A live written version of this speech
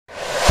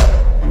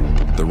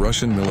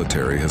Russian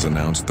military has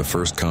announced the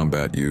first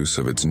combat use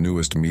of its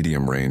newest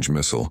medium-range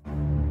missile,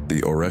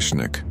 the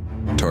Oreshnik,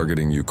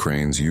 targeting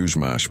Ukraine's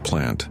Yuzhmash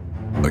plant,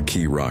 a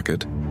key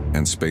rocket,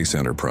 and space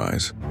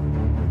enterprise.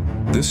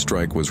 This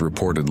strike was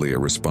reportedly a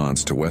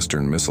response to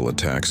Western missile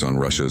attacks on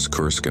Russia's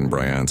Kursk and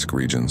Bryansk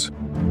regions.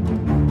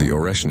 The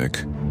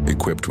Oreshnik,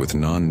 equipped with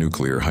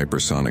non-nuclear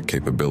hypersonic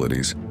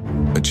capabilities,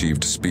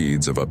 achieved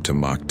speeds of up to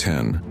Mach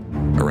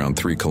 10, around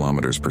 3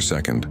 kilometers per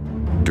second,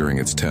 during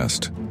its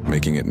test,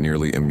 making it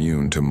nearly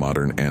immune to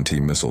modern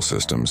anti-missile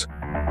systems,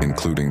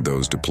 including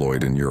those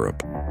deployed in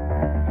Europe.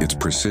 Its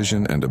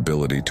precision and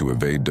ability to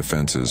evade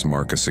defenses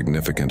mark a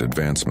significant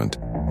advancement.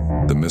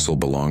 The missile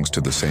belongs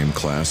to the same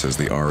class as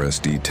the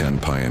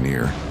RSD-10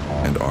 Pioneer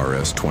and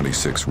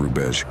RS-26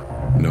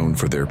 Rubezh, known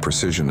for their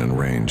precision and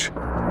range.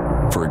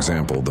 For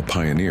example, the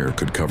Pioneer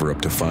could cover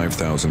up to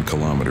 5,000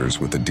 kilometers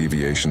with a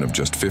deviation of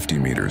just 50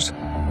 meters,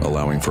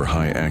 allowing for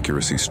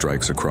high-accuracy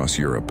strikes across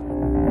Europe.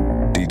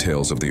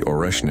 Details of the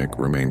Oreshnik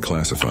remain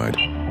classified,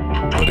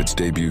 but its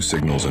debut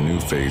signals a new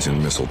phase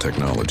in missile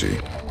technology.